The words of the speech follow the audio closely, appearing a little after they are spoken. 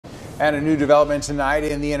And a new development tonight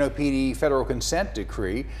in the NOPD federal consent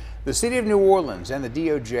decree. The city of New Orleans and the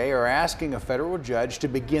DOJ are asking a federal judge to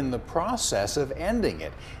begin the process of ending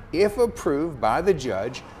it. If approved by the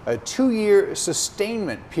judge, a 2-year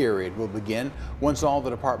sustainment period will begin once all the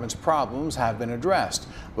department's problems have been addressed.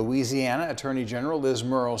 Louisiana Attorney General Liz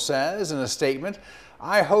Murrill says in a statement,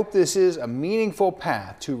 "I hope this is a meaningful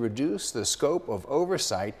path to reduce the scope of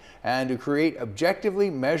oversight and to create objectively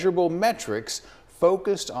measurable metrics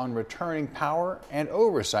focused on returning power and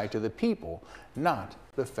oversight to the people, not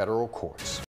the federal courts."